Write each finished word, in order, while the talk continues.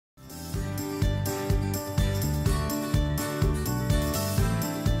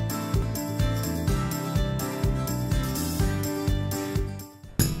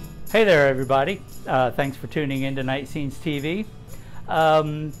Hey there, everybody. Thanks for tuning in to NightScenes TV.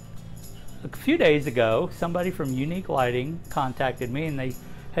 A few days ago, somebody from Unique Lighting contacted me, and they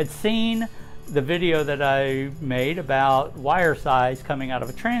had seen the video that I made about wire size coming out of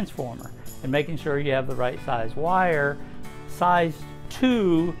a transformer and making sure you have the right size wire sized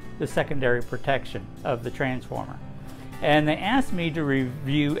to the secondary protection of the transformer. And they asked me to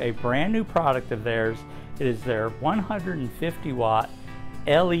review a brand new product of theirs. It is their 150 watt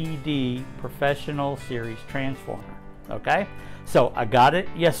LED professional series transformer. Okay, so I got it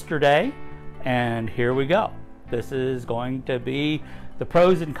yesterday, and here we go. This is going to be the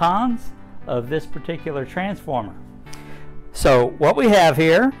pros and cons of this particular transformer. So what we have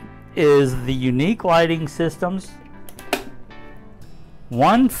here is the Unique Lighting Systems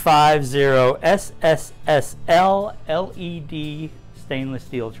 150 SSSL LED stainless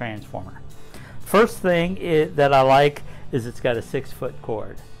steel transformer. First thing that I like is it's got a 6-foot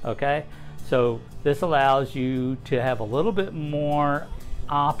cord. Okay, so this allows you to have a little bit more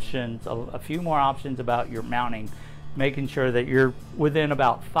options, a few more options about your mounting, making sure that you're within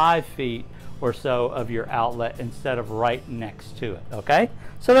about 5 feet or so of your outlet instead of right next to it. Okay,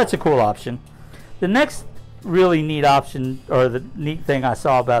 so that's a cool option. The next really neat option, or the neat thing I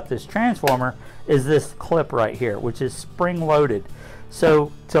saw about this transformer, is this clip right here, which is spring loaded.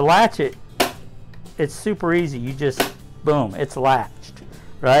 So to latch it, it's super easy. You just boom, it's latched,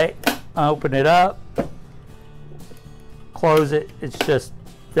 right? Open it up, close it. It's just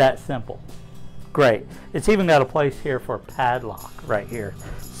that simple. Great. It's even got a place here for a padlock right here,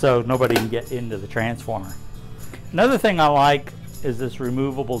 so nobody can get into the transformer. Another thing I like is this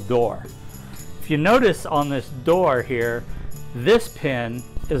removable door. If you notice on this door here, this pin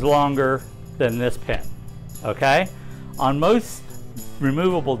is longer than this pin. Okay? On most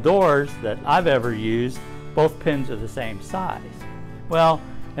removable doors that I've ever used, both pins are the same size. Well,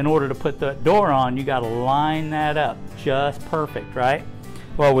 in order to put the door on, you got to line that up just perfect, right?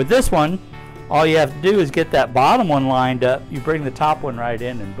 Well, with this one, all you have to do is get that bottom one lined up. You bring the top one right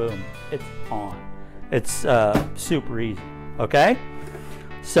in, and boom, it's on. It's super easy. Okay?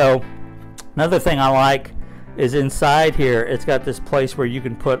 So another thing I like is inside here, it's got this place where you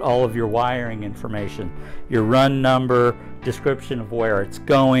can put all of your wiring information, your run number, description of where it's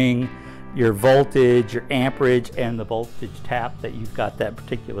going, your voltage, your amperage, and the voltage tap that you've got that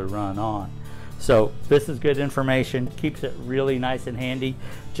particular run on. So this is good information, keeps it really nice and handy.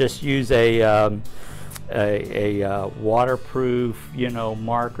 Just use a waterproof,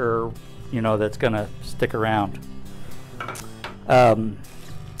 marker, that's gonna stick around.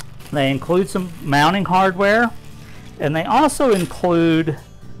 They include some mounting hardware, and they also include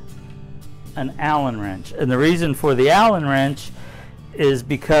an Allen wrench. And the reason for the Allen wrench is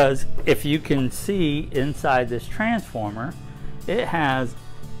because if you can see inside this transformer, it has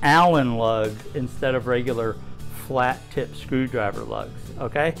Allen lugs instead of regular flat tip screwdriver lugs.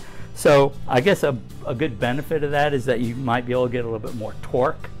 Okay, so I guess a good benefit of that is that you might be able to get a little bit more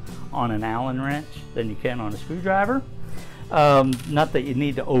torque on an Allen wrench than you can on a screwdriver. Not that you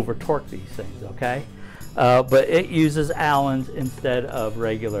need to over torque these things, okay, but it uses Allens instead of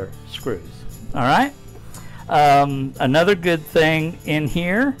regular screws. All right. Another good thing in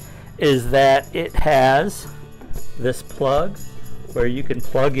here is that it has this plug where you can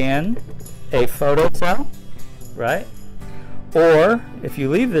plug in a photo cell, right? Or if you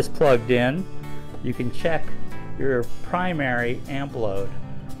leave this plugged in, you can check your primary amp load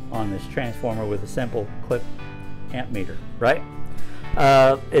on this transformer with a simple clip amp meter, right?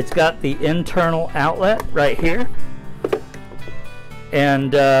 It's got the internal outlet right here,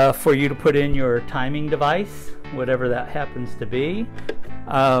 and for you to put in your timing device, whatever that happens to be.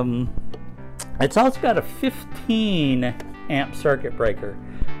 It's also got a 15 amp circuit breaker.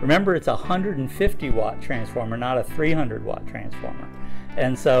 Remember, it's a 150 watt transformer, not a 300 watt transformer,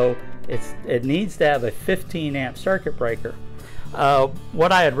 and so it needs to have a 15 amp circuit breaker.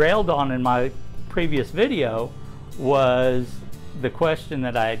 What I had railed on in my previous video was the question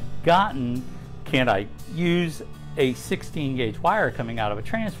that I had gotten: can I use a 16 gauge wire coming out of a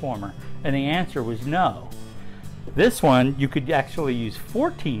transformer? And the answer was no. This one, you could actually use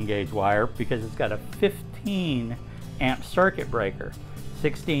 14 gauge wire because it's got a 15 amp circuit breaker.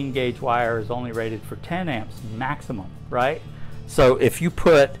 16 gauge wire is only rated for 10 amps maximum, right? So if you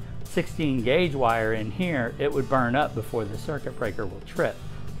put 16 gauge wire in here, it would burn up before the circuit breaker will trip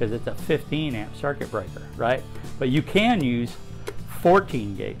because it's a 15 amp circuit breaker, right? But you can use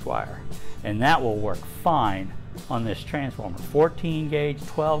 14 gauge wire, and that will work fine on this transformer. 14 gauge,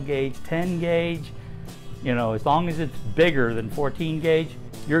 12 gauge, 10 gauge, as long as it's bigger than 14 gauge,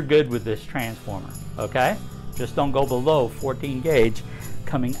 you're good with this transformer, okay? Just don't go below 14 gauge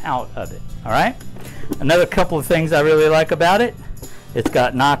coming out of it. All right. Another couple of things I really like about it, it's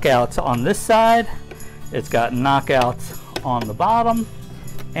got knockouts on this side, it's got knockouts on the bottom,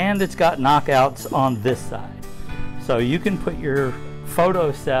 and it's got knockouts on this side. So you can put your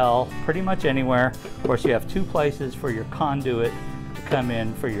photo cell pretty much anywhere. Of course, you have two places for your conduit to come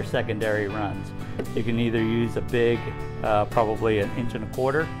in for your secondary runs. You can either use a big, probably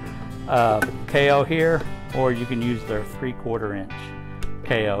 1.25 inch KO here, or you can use their 3/4 inch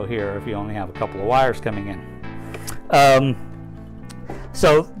KO here if you only have a couple of wires coming in.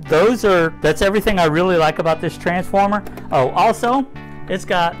 So that's everything I really like about this transformer. Oh, also, it's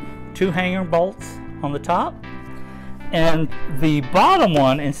got 2 hanger bolts on the top, and the bottom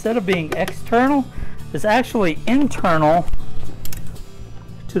one, instead of being external, is actually internal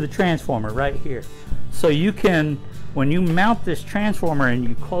to the transformer right here. So you can, when you mount this transformer and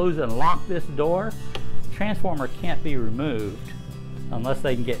you close and lock this door, the transformer can't be removed unless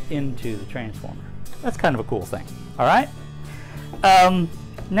they can get into the transformer. That's kind of a cool thing. All right.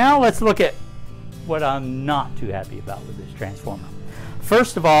 Now let's look at what I'm not too happy about with this transformer.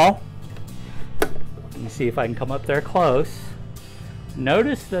 First of all, let me see if I can come up there close.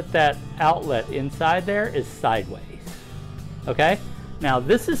 Notice that that outlet inside there is sideways. Okay. Now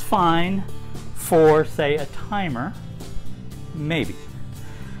this is fine for, say, a timer, maybe.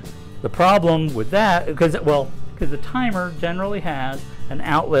 The problem with that, because the timer generally has an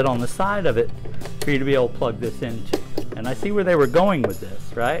outlet on the side of it for you to be able to plug this into. And I see where they were going with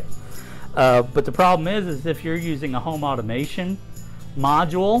this, right? But the problem is if you're using a home automation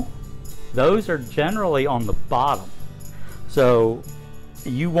module, those are generally on the bottom. So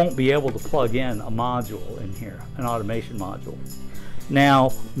you won't be able to plug in a module in here, an automation module.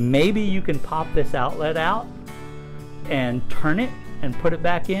 Now, maybe you can pop this outlet out and turn it and put it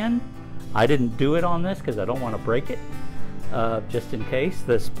back in. I didn't do it on this because I don't want to break it, just in case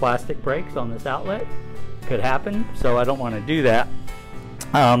this plastic breaks on this outlet. Could happen, so I don't want to do that.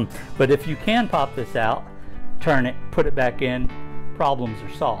 But if you can pop this out, turn it, put it back in, problems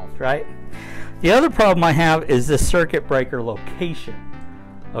are solved, right? The other problem I have is the circuit breaker location.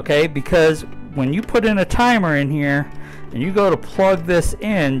 Okay, because when you put in a timer in here and you go to plug this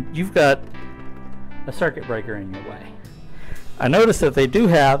in, you've got a circuit breaker in your way. I noticed that they do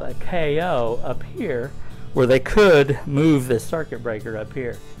have a KO up here where they could move this circuit breaker up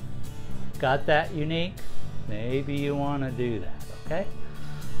here. Got that, Unique? Maybe you want to do that, okay?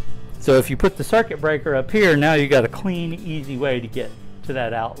 So if you put the circuit breaker up here, now you got a clean, easy way to get to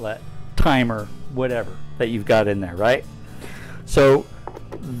that outlet, timer, whatever that you've got in there, right? So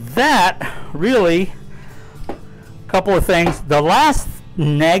that really, a couple of things. The last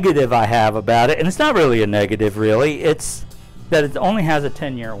negative I have about it, and it's not really a negative really, it's that it only has a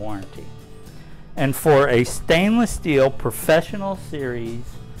 10-year warranty. And for a stainless steel professional series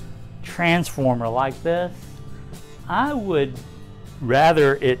transformer like this, I would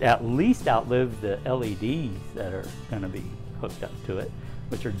rather it at least outlive the LEDs that are going to be hooked up to it,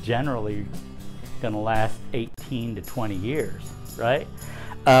 which are generally going to last 18 to 20 years, right?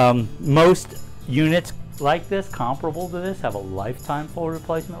 Most units like this, comparable to this, have a lifetime full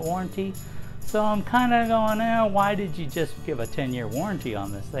replacement warranty. So I'm kind of going, why did you just give a 10-year warranty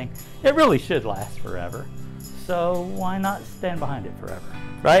on this thing? It really should last forever. So why not stand behind it forever,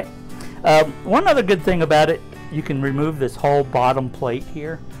 right? One other good thing about it, you can remove this whole bottom plate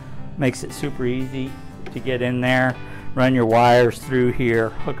here. Makes it super easy to get in there, run your wires through here,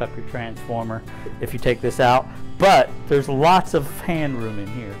 hook up your transformer if you take this out. But there's lots of hand room in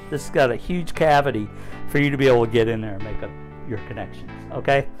here. This has got a huge cavity for you to be able to get in there and make up your connections,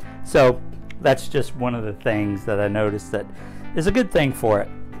 okay? So that's just one of the things that I noticed that is a good thing for it.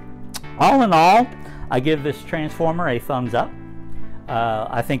 All in all, I give this transformer a thumbs up.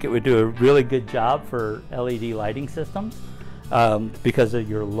 I think it would do a really good job for LED lighting systems because of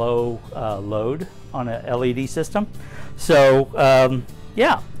your low load on a LED system. So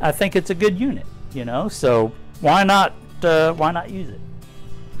yeah, I think it's a good unit, you know, so why not use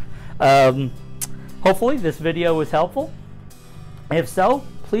it? Hopefully this video was helpful. If so,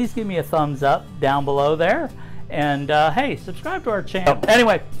 please give me a thumbs up down below there, and hey, subscribe to our channel.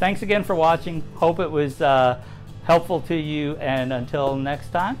 Anyway, thanks again for watching. Hope it was helpful to you, and until next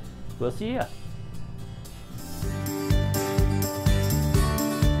time, we'll see you.